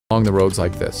along the roads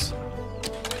like this.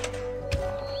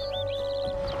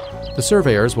 The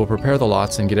surveyors will prepare the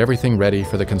lots and get everything ready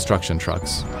for the construction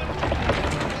trucks.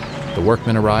 The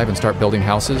workmen arrive and start building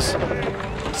houses.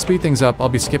 To speed things up, I'll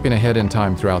be skipping ahead in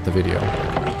time throughout the video.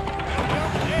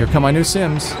 Here come my new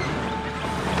Sims.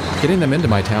 Getting them into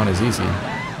my town is easy.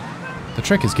 The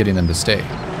trick is getting them to stay.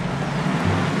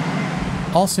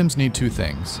 All Sims need two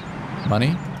things: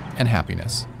 money and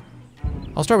happiness.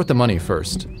 I'll start with the money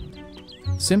first.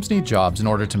 Sims need jobs in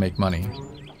order to make money.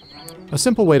 A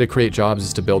simple way to create jobs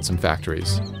is to build some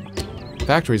factories.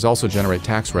 Factories also generate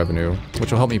tax revenue,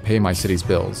 which will help me pay my city's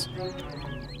bills.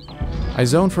 I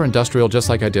zone for industrial just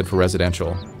like I did for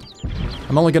residential.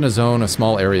 I'm only going to zone a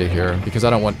small area here because I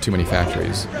don't want too many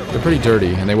factories. They're pretty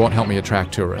dirty and they won't help me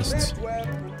attract tourists.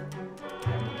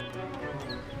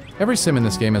 Every Sim in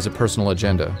this game has a personal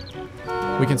agenda.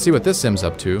 We can see what this Sim's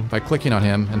up to by clicking on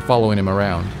him and following him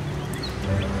around.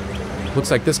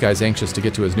 Looks like this guy's anxious to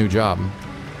get to his new job.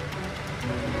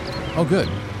 Oh good,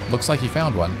 looks like he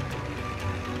found one.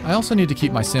 I also need to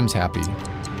keep my Sims happy.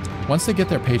 Once they get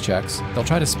their paychecks, they'll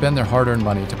try to spend their hard-earned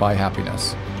money to buy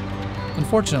happiness.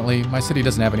 Unfortunately, my city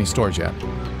doesn't have any stores yet.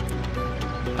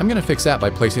 I'm going to fix that by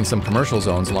placing some commercial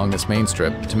zones along this main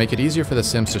strip to make it easier for the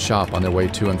Sims to shop on their way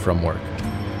to and from work.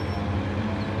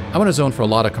 I want to zone for a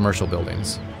lot of commercial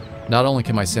buildings. Not only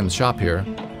can my Sims shop here,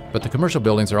 but the commercial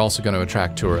buildings are also going to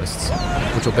attract tourists,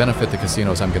 which will benefit the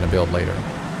casinos I'm going to build later.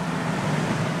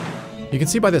 You can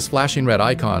see by this flashing red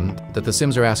icon that the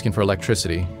Sims are asking for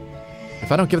electricity.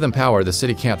 If I don't give them power, the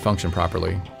city can't function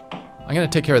properly. I'm going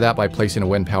to take care of that by placing a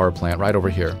wind power plant right over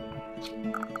here.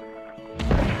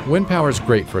 Wind power is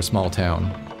great for a small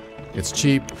town. It's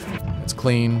cheap, it's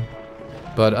clean,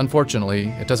 but unfortunately,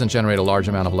 it doesn't generate a large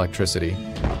amount of electricity.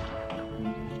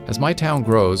 As my town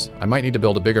grows, I might need to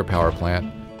build a bigger power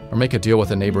plant or make a deal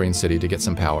with a neighboring city to get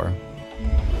some power.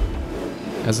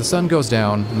 As the sun goes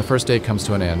down and the first day comes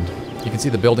to an end, you can see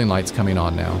the building lights coming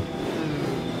on now.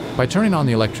 By turning on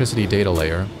the electricity data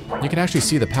layer, you can actually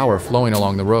see the power flowing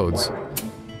along the roads.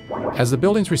 As the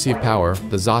buildings receive power,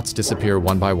 the Zots disappear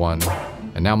one by one,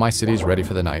 and now my city's ready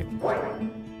for the night.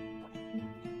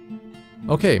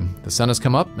 Okay, the sun has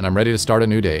come up and I'm ready to start a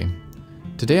new day.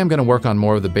 Today I'm going to work on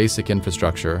more of the basic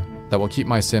infrastructure that will keep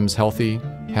my Sims healthy,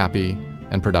 happy,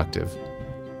 and productive.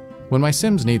 When my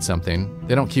Sims need something,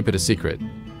 they don't keep it a secret.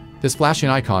 This flashing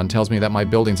icon tells me that my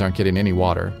buildings aren't getting any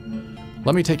water.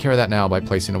 Let me take care of that now by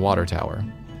placing a water tower.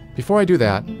 Before I do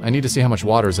that, I need to see how much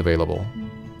water is available.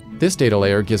 This data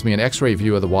layer gives me an X-ray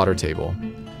view of the water table.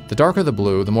 The darker the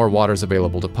blue, the more water is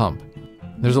available to pump.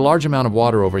 There's a large amount of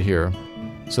water over here,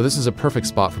 so this is a perfect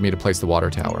spot for me to place the water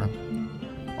tower.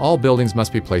 All buildings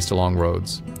must be placed along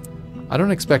roads. I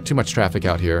don't expect too much traffic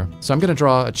out here, so I'm going to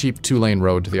draw a cheap 2-lane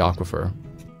road to the aquifer.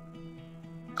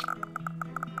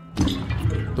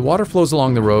 The water flows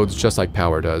along the roads just like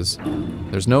power does.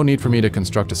 There's no need for me to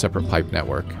construct a separate pipe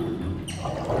network.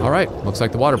 Alright, looks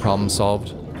like the water problem's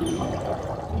solved.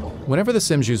 Whenever the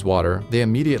Sims use water, they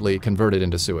immediately convert it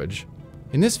into sewage.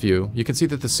 In this view, you can see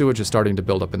that the sewage is starting to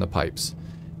build up in the pipes.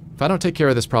 If I don't take care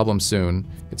of this problem soon,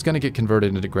 it's going to get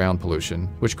converted into ground pollution,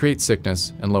 which creates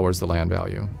sickness and lowers the land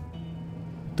value.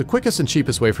 The quickest and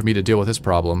cheapest way for me to deal with this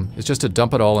problem is just to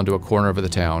dump it all into a corner of the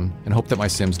town and hope that my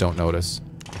Sims don't notice.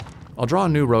 I'll draw a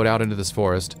new road out into this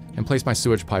forest and place my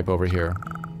sewage pipe over here.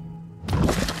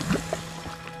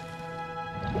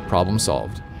 Problem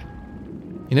solved.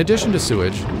 In addition to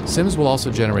sewage, Sims will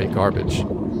also generate garbage.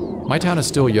 My town is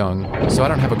still young, so I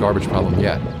don't have a garbage problem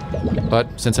yet. But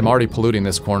since I'm already polluting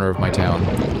this corner of my town,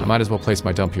 I might as well place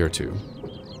my dump here too.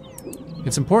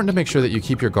 It's important to make sure that you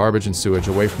keep your garbage and sewage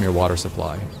away from your water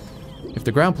supply. If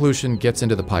the ground pollution gets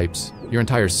into the pipes, your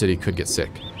entire city could get sick.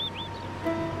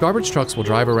 Garbage trucks will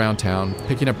drive around town,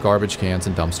 picking up garbage cans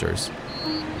and dumpsters.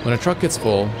 When a truck gets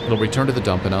full, it'll return to the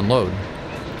dump and unload.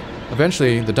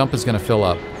 Eventually, the dump is going to fill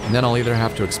up, and then I'll either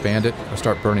have to expand it or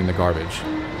start burning the garbage.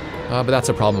 But that's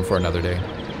a problem for another day.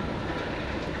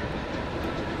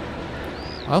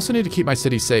 I also need to keep my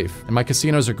city safe, and my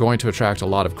casinos are going to attract a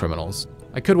lot of criminals.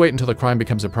 I could wait until the crime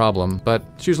becomes a problem, but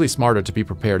it's usually smarter to be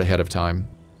prepared ahead of time.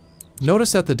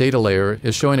 Notice that the data layer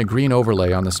is showing a green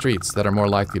overlay on the streets that are more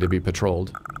likely to be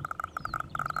patrolled.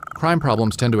 Crime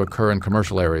problems tend to occur in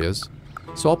commercial areas,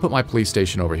 so I'll put my police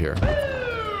station over here.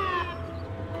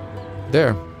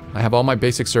 There, I have all my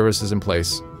basic services in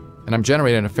place, and I'm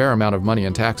generating a fair amount of money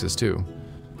in taxes too.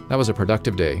 That was a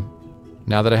productive day.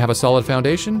 Now that I have a solid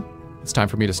foundation, it's time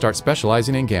for me to start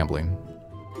specializing in gambling.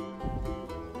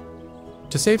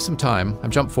 To save some time,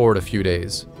 I've jumped forward a few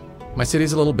days. My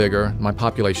city's a little bigger, and my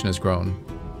population has grown.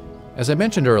 As I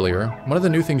mentioned earlier, one of the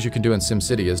new things you can do in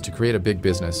SimCity is to create a big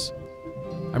business.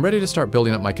 I'm ready to start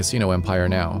building up my casino empire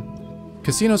now.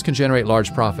 Casinos can generate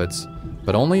large profits,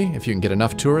 but only if you can get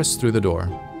enough tourists through the door.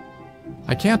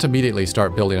 I can't immediately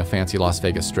start building a fancy Las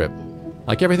Vegas strip.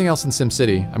 Like everything else in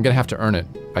SimCity, I'm going to have to earn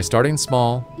it by starting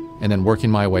small and then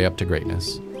working my way up to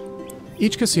greatness.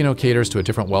 Each casino caters to a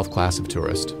different wealth class of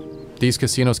tourist. These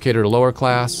casinos cater to lower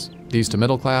class, these to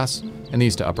middle class, and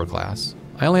these to upper class.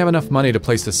 I only have enough money to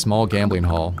place this small gambling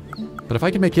hall, but if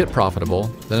I can make it profitable,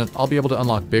 then I'll be able to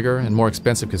unlock bigger and more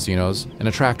expensive casinos and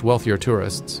attract wealthier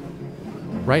tourists.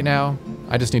 Right now,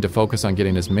 I just need to focus on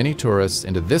getting as many tourists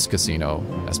into this casino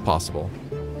as possible.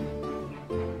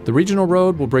 The regional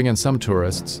road will bring in some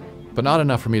tourists, but not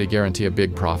enough for me to guarantee a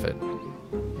big profit.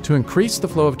 To increase the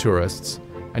flow of tourists,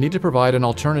 I need to provide an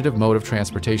alternative mode of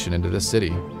transportation into this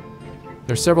city.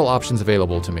 There are several options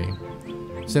available to me.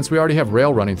 Since we already have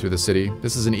rail running through the city,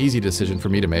 this is an easy decision for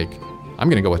me to make. I'm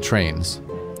going to go with trains.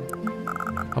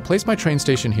 I'll place my train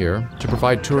station here to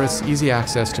provide tourists easy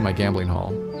access to my gambling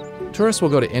hall. Tourists will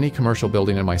go to any commercial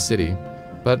building in my city,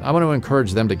 but I want to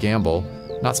encourage them to gamble,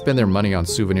 not spend their money on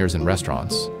souvenirs and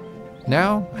restaurants.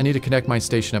 Now, I need to connect my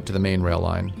station up to the main rail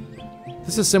line.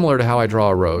 This is similar to how I draw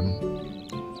a road.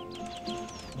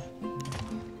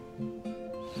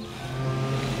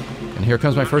 And here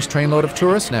comes my first trainload of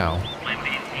tourists now.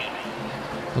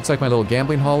 Looks like my little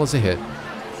gambling hall is a hit.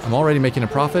 I'm already making a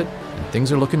profit, and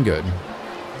things are looking good.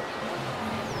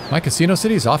 My casino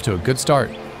city is off to a good start,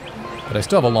 but I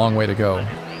still have a long way to go.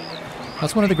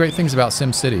 That's one of the great things about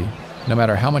SimCity. No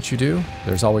matter how much you do,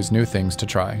 there's always new things to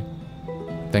try.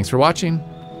 Thanks for watching.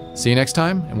 See you next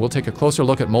time, and we'll take a closer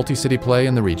look at multi-city play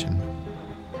in the region.